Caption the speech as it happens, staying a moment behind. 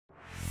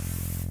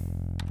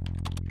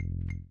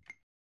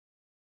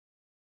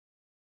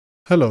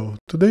Hello,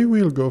 today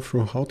we'll go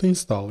through how to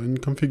install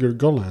and configure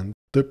GoLand,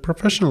 the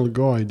professional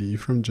Go IDE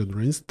from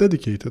JetBrains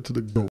dedicated to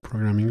the Go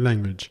programming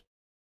language.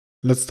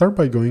 Let's start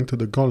by going to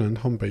the GoLand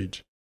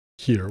homepage.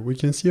 Here we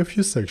can see a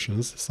few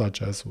sections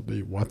such as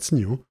the What's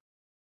New,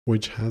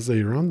 which has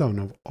a rundown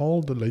of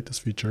all the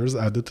latest features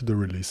added to the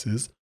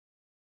releases,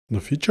 the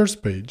Features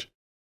page,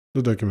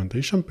 the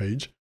Documentation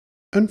page,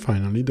 and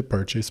finally the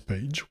Purchase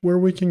page where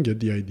we can get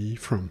the IDE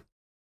from.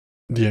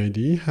 The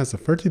IDE has a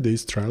 30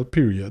 days trial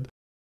period,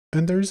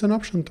 and there is an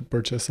option to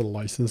purchase a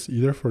license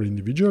either for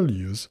individual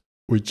use,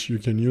 which you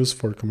can use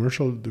for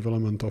commercial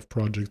development of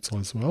projects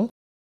as well,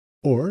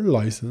 or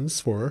license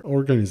for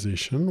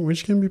organization,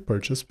 which can be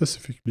purchased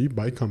specifically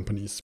by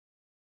companies.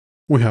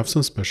 We have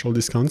some special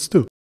discounts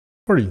too.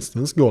 For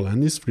instance,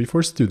 GoLand is free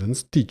for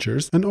students,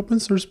 teachers, and open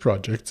source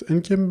projects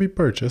and can be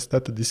purchased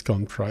at a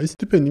discount price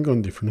depending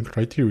on different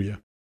criteria.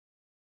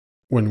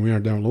 When we are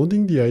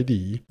downloading the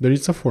IDE, there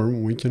is a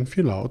form we can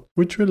fill out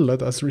which will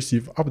let us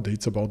receive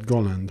updates about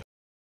GoLand.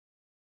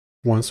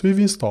 Once we've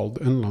installed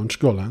and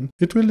launched GoLand,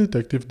 it will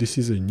detect if this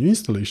is a new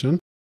installation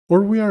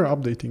or we are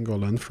updating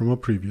GoLand from a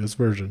previous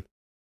version.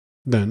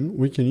 Then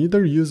we can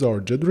either use our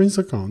JetBrains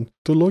account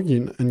to log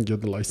in and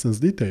get the license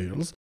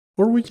details,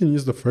 or we can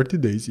use the 30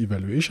 days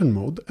evaluation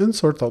mode and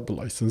sort out the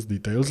license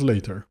details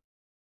later.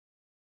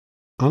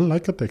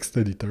 Unlike a text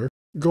editor,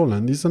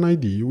 GoLand is an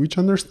IDE which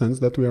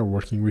understands that we are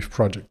working with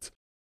projects.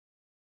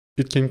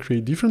 It can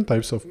create different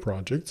types of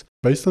projects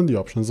based on the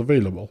options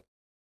available.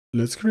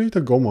 Let's create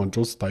a Go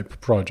modules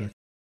type project.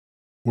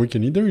 We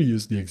can either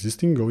use the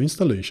existing Go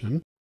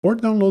installation or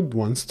download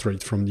one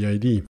straight from the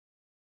IDE.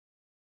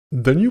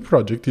 The new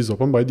project is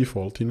open by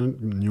default in a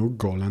new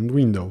GoLand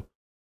window.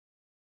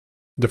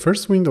 The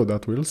first window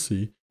that we'll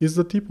see is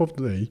the tip of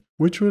the day,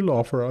 which will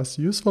offer us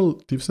useful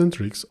tips and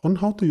tricks on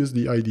how to use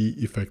the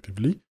IDE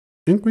effectively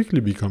and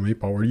quickly become a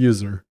power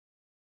user.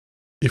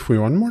 If we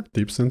want more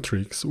tips and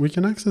tricks, we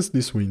can access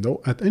this window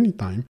at any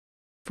time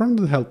from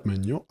the Help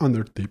menu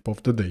under Tip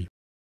of the Day.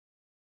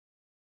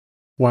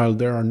 While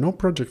there are no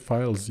project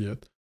files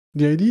yet,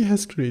 the IDE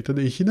has created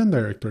a hidden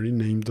directory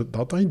named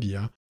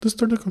 .idea to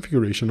store the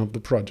configuration of the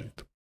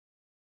project.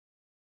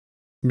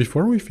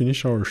 Before we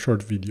finish our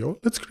short video,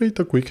 let's create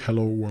a quick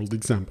Hello World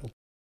example.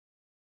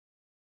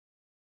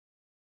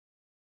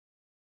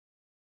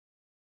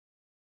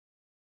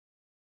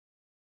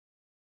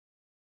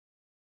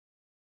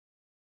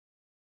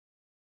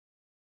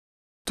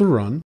 To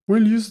run,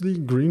 we'll use the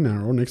green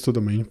arrow next to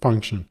the main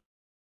function.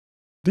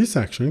 This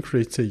action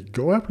creates a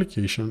Go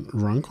application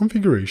run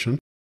configuration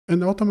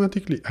and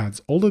automatically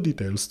adds all the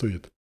details to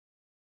it.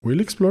 We'll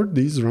explore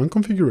these run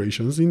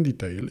configurations in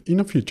detail in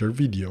a future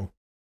video.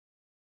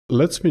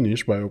 Let's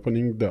finish by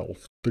opening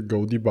Delph, the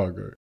Go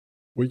debugger.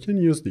 We can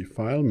use the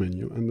File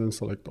menu and then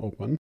select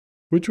Open,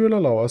 which will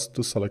allow us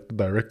to select the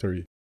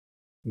directory.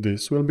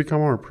 This will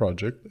become our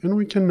project and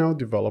we can now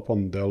develop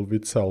on Delph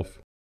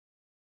itself.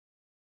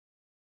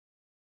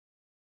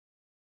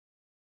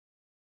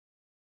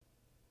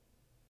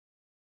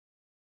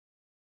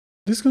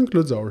 This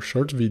concludes our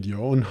short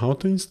video on how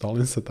to install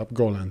and set up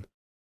GoLand.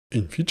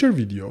 In future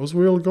videos,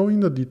 we will go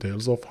into the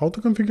details of how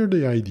to configure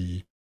the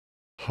IDE,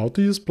 how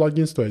to use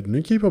plugins to add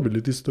new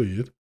capabilities to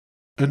it,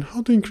 and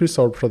how to increase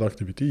our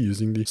productivity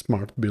using the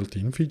smart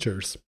built-in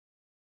features.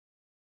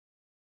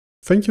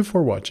 Thank you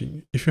for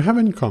watching. If you have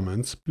any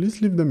comments,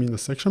 please leave them in the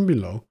section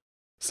below,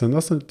 send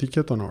us a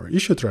ticket on our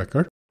issue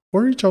tracker,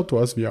 or reach out to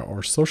us via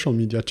our social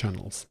media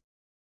channels.